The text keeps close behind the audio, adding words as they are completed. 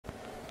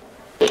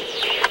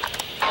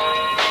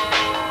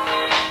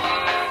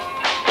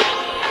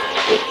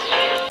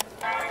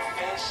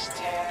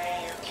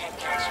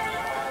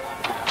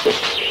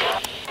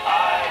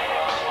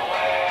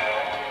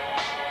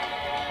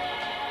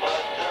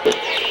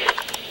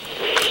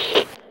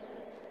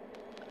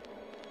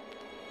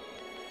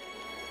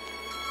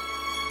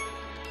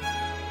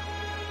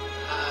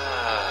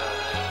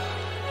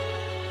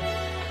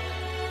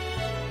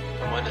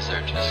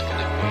just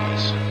gonna be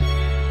some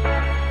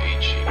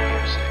beachy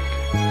music.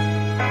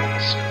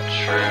 Some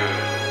true.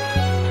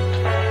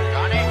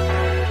 Johnny?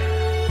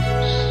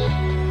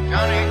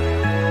 Johnny?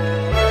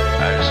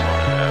 I just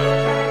wanna know.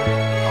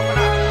 Open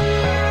up.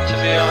 To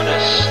be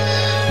honest,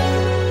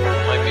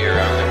 might be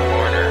around the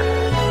corner.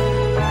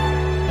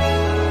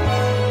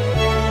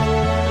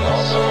 It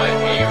also might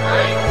be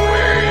right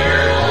where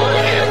you're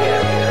looking.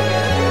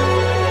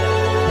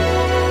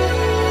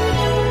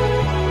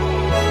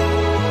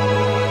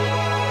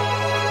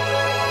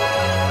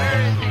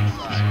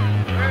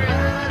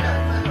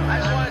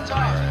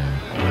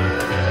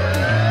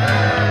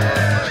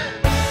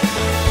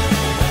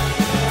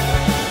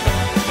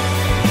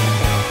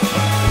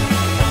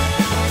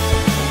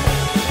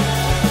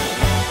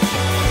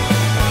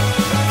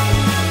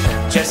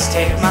 Just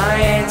take my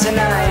hand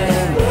tonight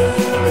and we'll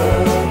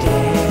go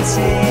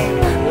dancing.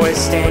 We're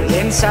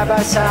standing side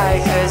by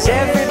side cause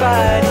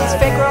everybody's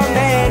fake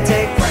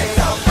romantic. Break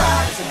our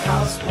vibes and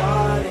house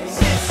parties.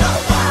 It's so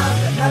wild,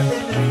 got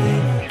nothing to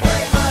think.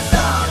 Break my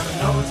dog, I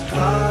know what to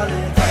call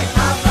it. Break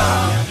my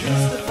phone, I'm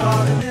used to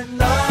falling in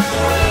love.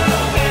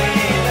 We'll be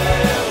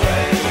there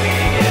when we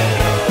get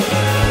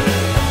older.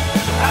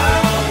 I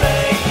will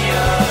make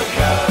your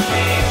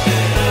coffee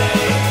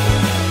today.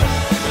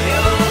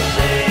 You'll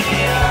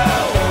see I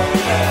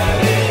won't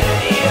have it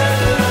any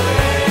other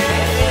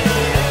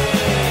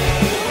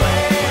way.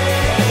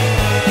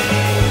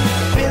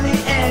 Billy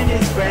and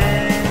his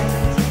friends,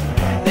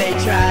 they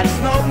try to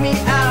smoke me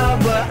out,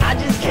 but I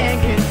just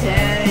can't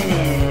contain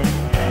it.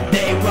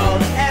 They roll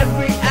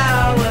every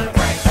hour.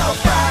 Break our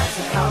vibes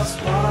and house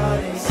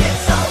parties.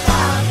 It's so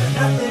wild, got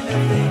nothing to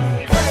think.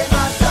 Break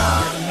my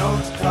dog, I know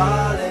what to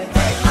call it.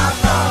 Break my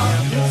phone,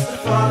 I'm used to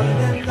falling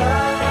in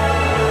love.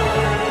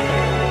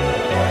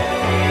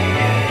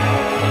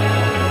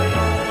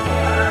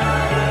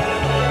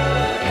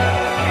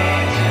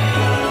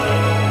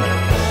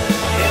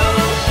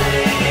 You'll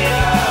see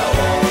I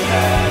won't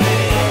have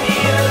it any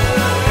other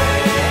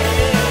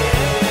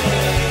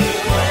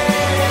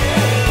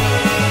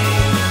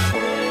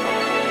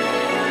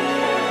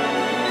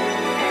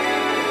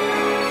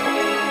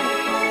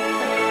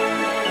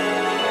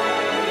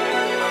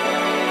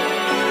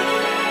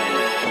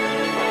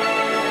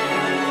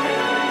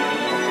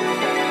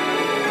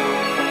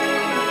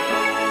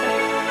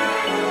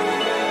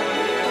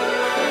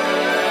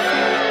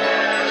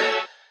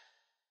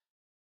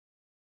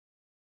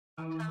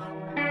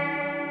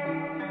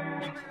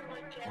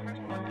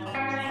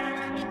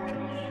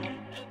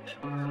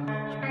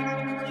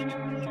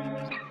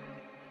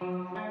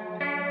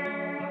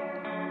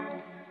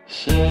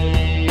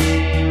Say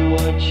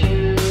what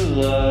you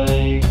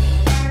like.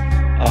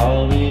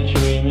 I'll be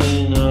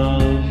dreaming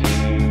of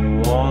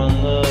you on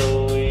the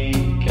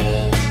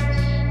weekends.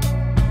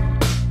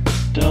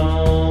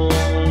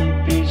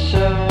 Don't be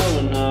so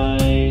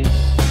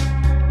nice.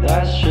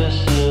 That's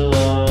just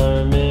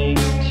alarming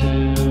to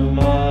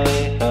my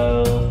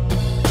health.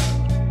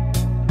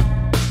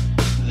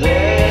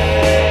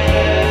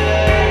 There's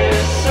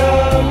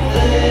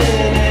something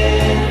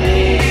in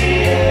the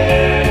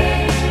air.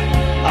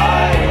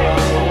 I don't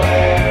know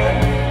where.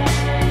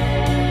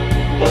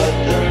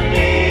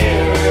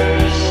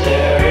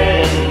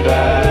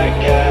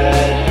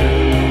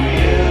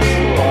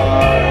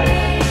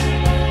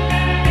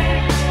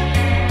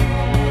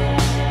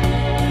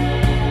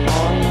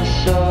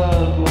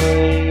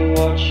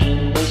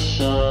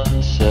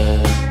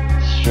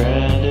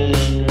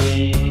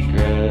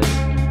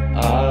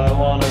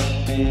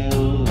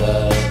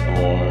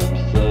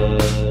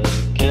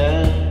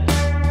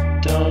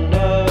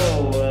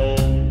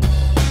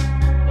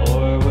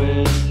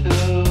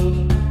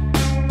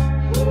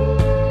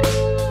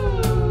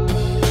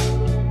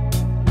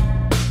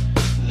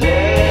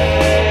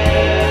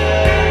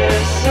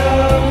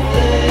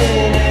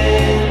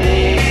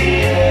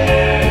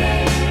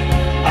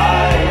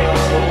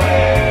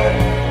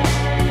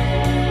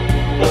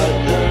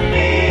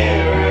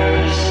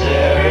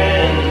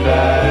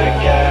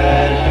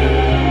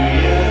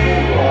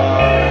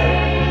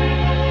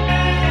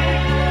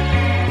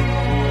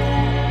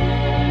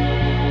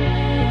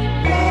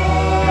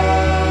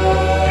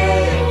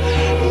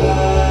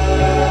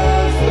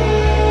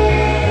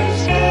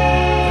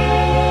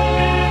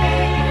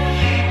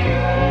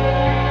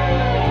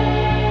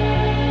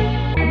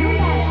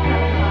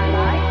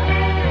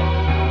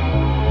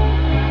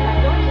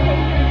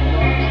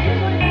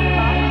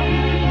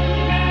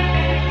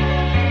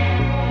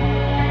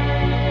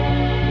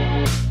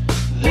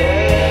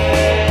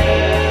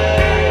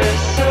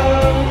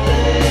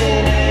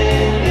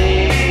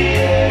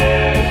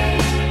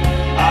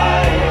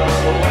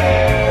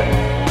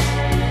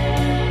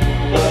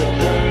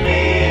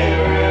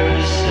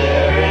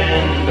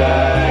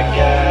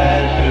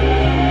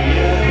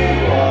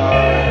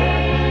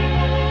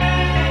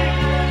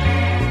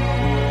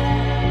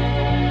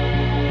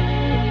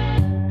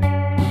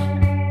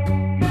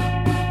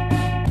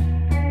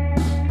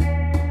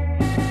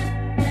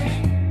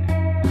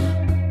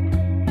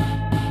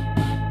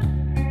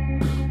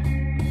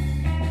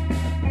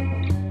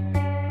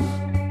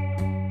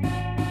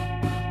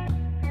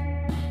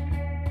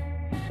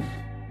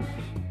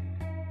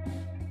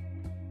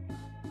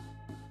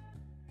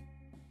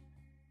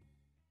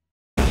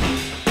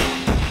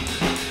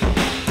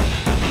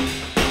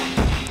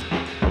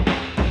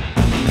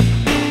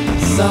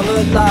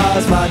 never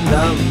lost my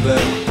number.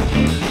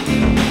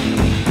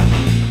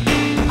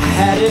 I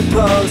had it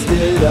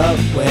posted up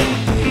when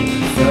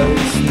we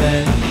first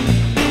met,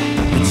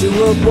 but you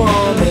were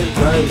warm in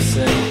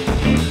person.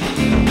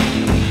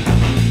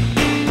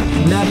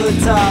 You never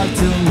talked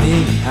to me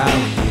how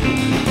you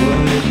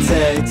would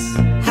text.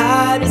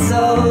 Hide it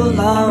so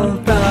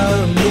long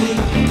from me.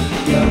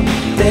 Your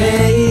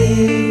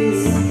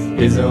days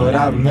is what I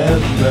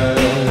remember.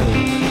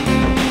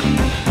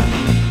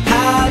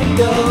 How'd it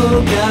go,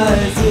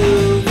 'cause you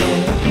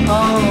went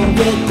on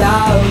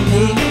without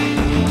me?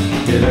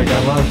 Did I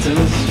come on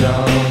too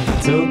strong,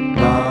 too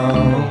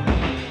long?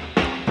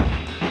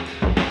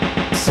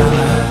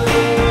 Summer,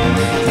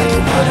 like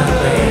you wanna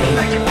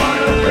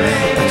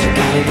break, but you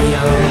gotta be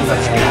over.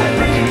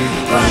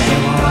 But you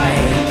won't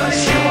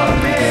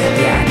wait,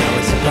 yeah, I know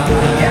it's a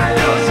bummer.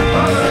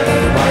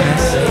 And you wanna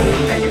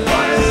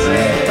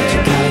sleep, but you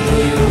gotta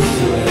get used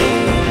to it.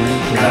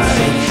 No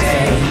shake,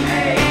 shake.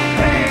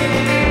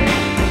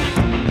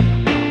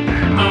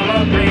 I'ma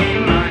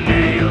paint my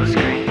nails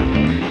green.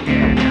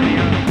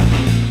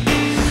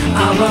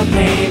 I'ma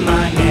paint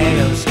my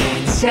nails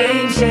green.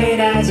 Same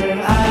shade as her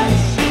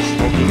eyes.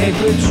 Smoking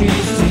paper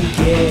trees to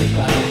get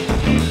by.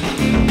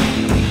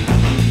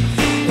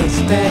 It's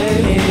better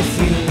if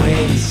you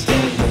waste a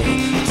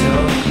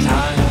little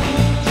time.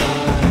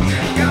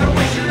 Gotta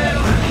waste a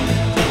little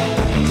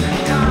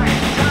time.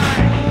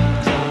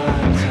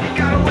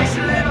 Gotta waste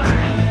a little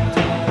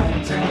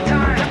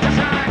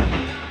time.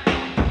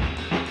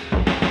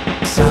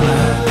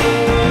 Summer,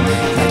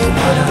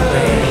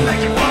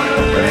 like you wanna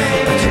break,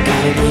 but you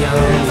gotta be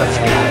over.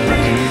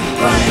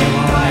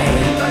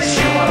 But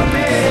you won't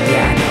wait,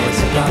 yeah, I know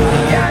it's a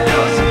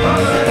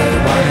bummer.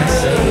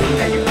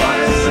 And you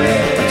wanna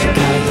sleep, but you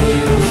gotta get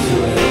used to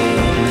it.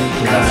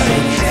 No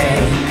shake,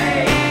 shake.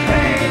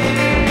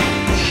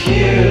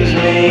 Excuse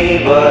me,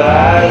 but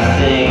I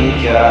think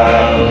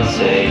I'll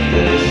take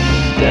this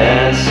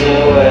dance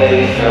away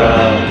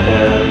from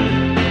him.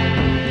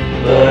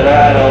 But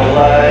I don't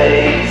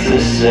like to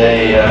say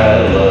I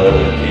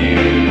love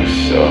you,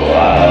 so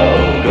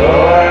I'll go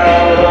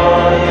out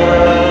on a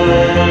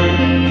limb.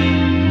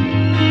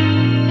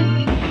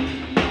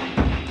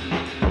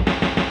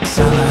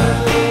 Summer,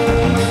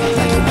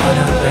 like you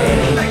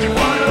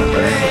wanna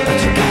break, but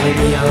you gotta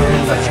be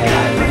over.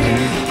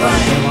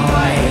 But you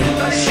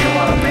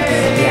won't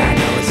wait, yeah, I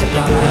know it's a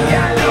bummer.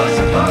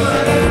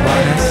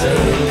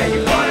 And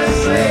you wanna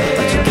sleep,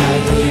 but you gotta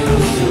get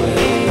used to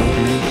it.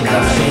 No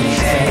shake,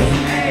 shake.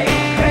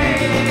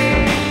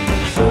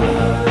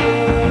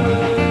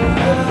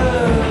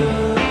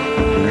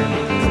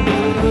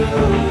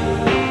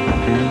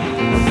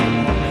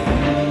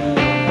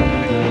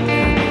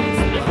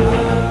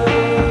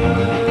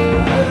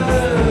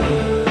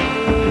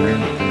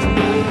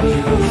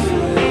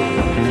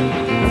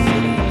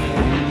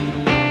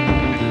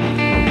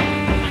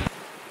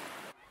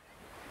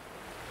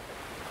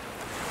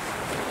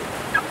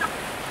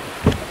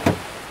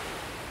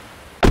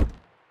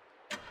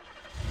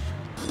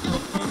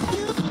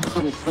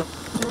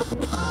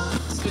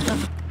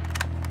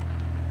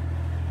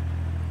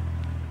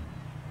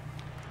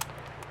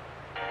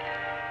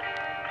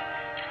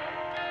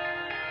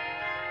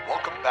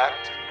 Welcome back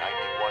to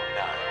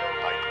 91.9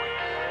 Bike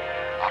Radio.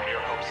 I'm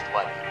your host,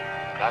 Lenny,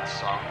 and that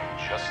song you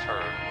just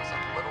heard was A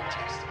Little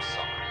Taste of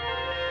Summer.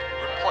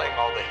 We're playing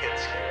all the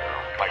hits here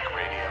on Bike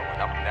Radio,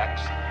 and up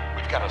next,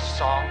 we've got a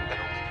song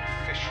that'll leave you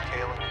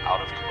fishtailing out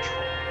of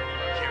control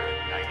here at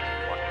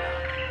 91.9.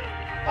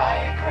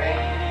 Bike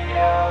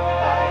radio,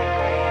 bike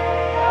radio,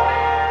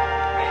 radio.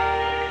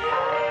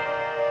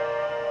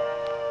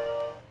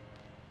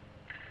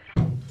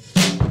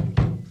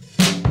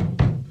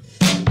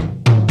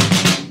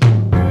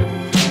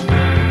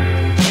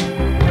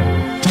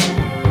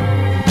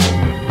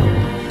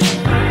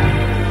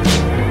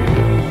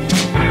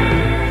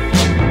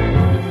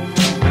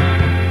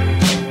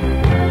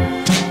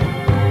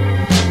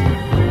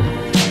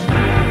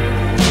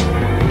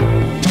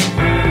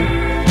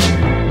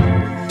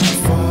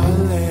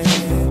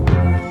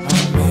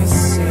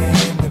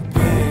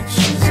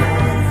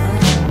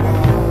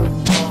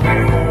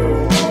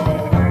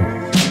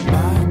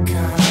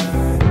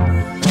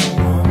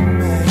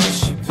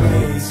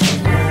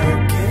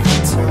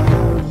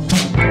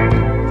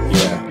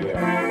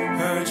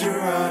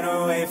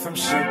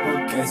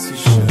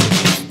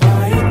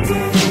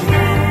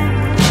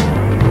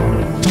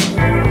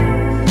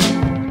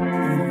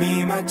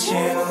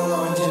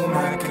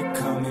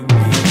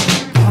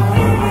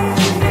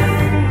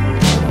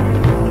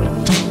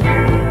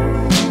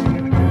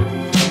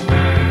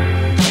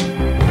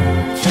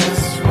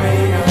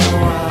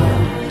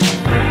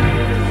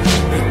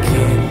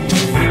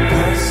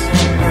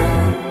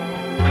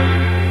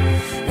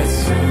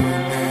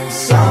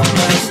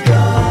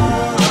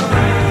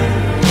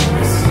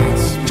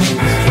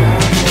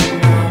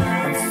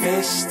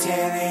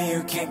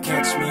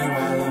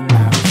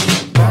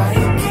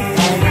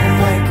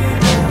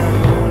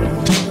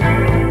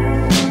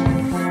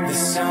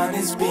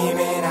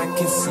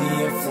 can see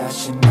it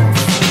flashing off.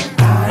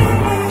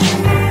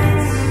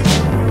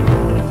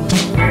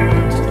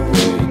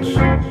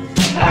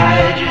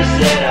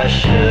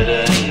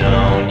 should've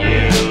known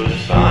you'd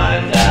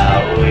find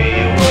out we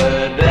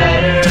were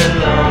better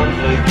alone.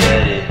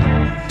 Forget it,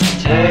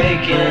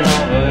 taking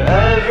over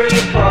every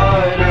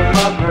part of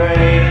my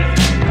brain.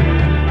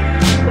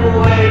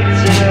 Wait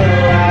till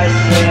I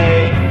say,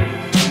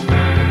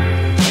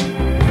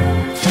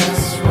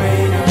 Just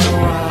wait a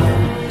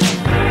while.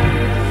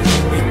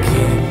 It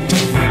can't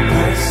be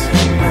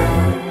personal.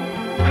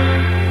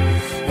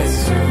 As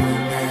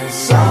soon as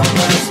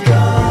summer's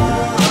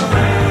gone,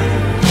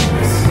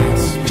 the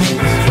 6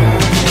 weeks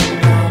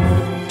driving on.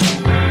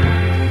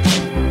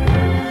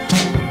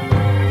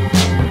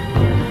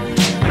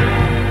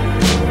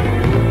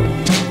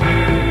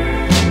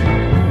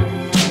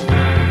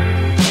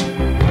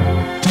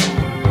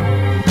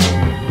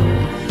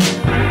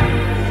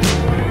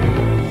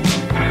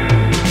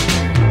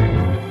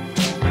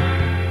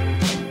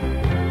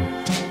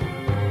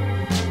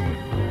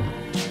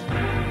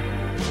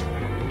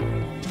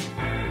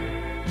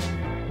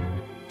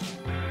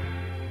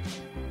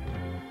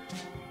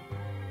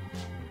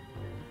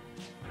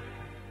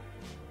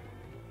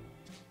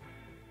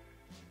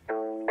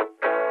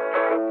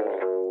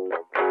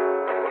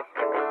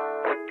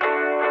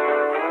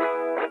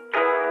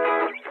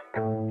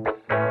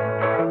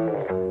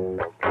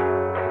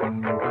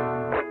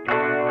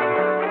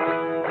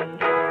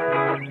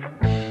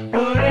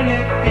 Wouldn't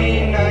it be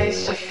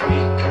nice if we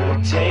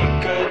could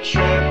take a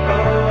trip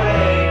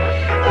away?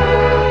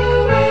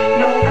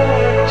 No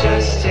more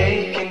just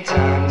taking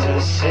time to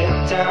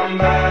sit down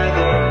by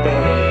the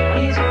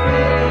bay. He's a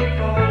pretty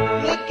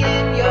boy. look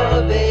in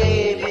your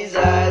baby's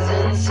eyes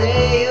and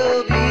say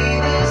you'll be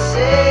the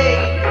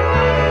same.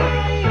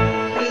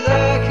 'Cause I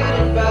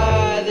couldn't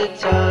buy the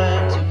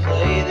time to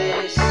play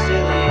this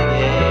silly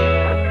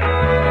game.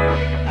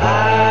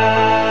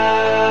 I'm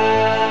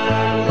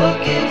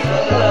looking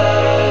for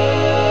love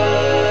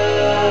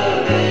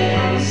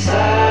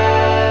inside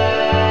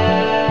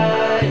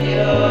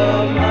your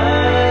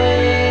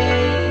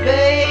mind,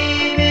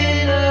 baby.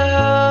 No,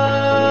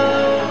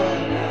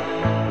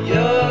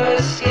 you're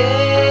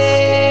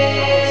scared,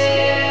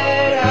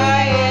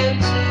 I am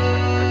too.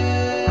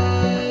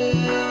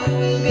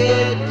 We'll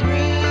get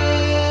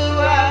through,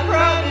 I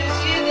promise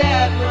you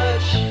that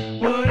much.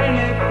 Wouldn't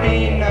it be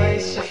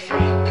nice if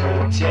we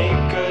could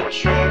take a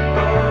trip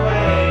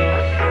away?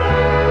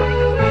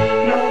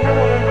 No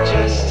more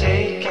just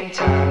taking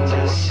time to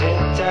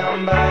sit down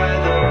by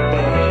the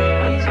bay.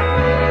 He's a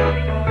pretty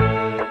boy.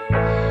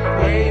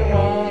 Where you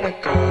wanna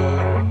go?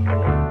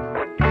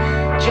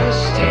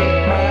 Just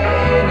take my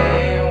hand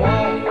and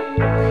walk.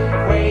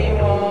 Where you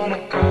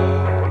wanna go?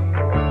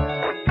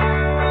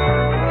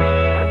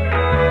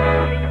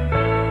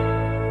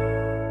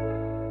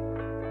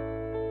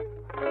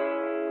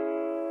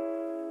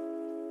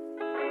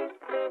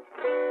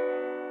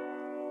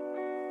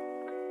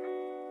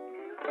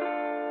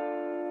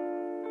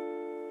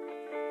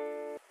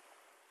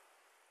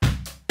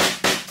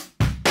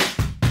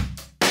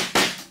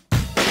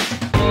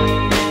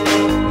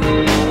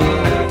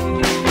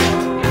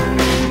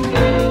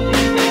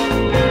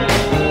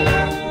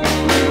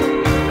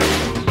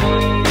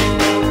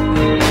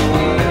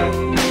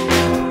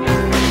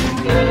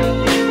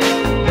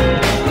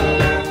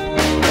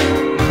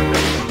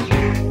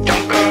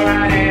 Don't go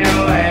running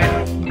away.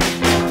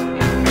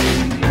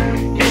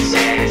 This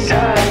is a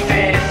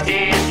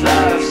 50s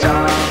love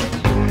song.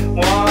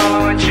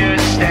 Won't you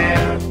stay?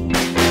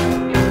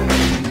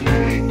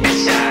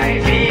 This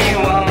ivy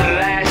won't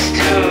last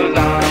too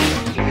long.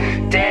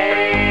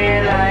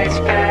 Daylight's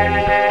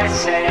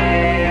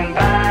passing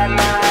by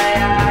my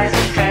eyes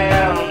and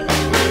fail.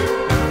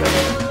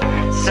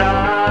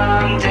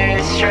 Some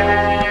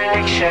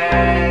distraction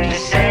to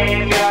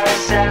save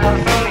yourself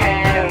from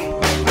him.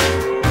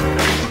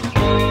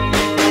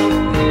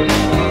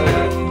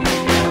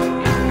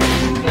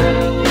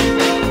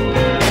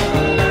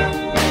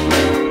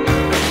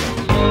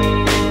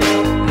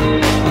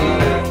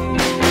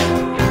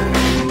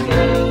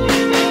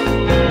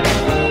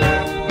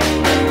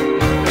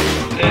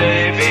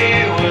 Baby,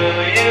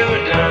 will you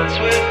dance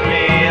with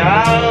me?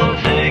 I'll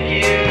take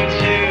you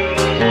to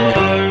the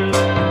floor.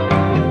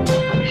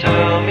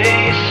 Tell me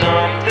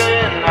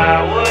something I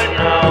would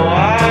know.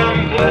 I'm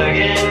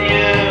begging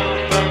you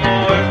for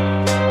more.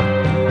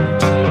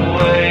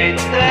 Wait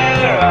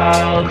there,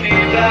 I'll be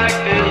back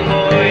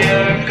before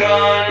you're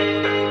gone.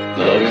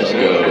 Lovers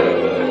go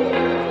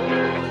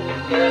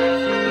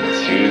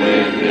into the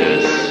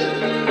abyss.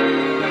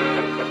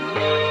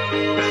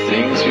 The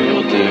things we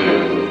will do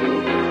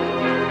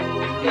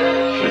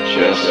for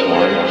just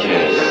one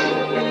kiss.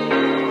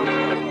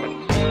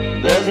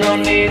 There's no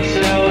need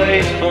to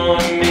wait for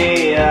me,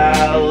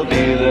 I'll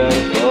be there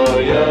for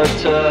your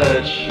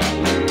touch.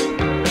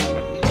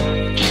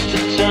 Just to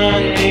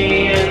turn me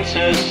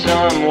into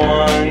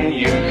someone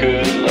you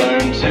could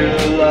learn to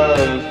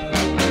love.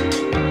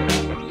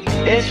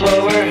 It's what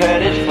we're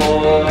headed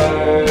for,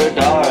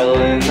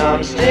 darling.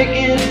 I'm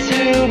sticking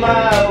to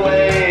my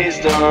ways,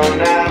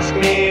 don't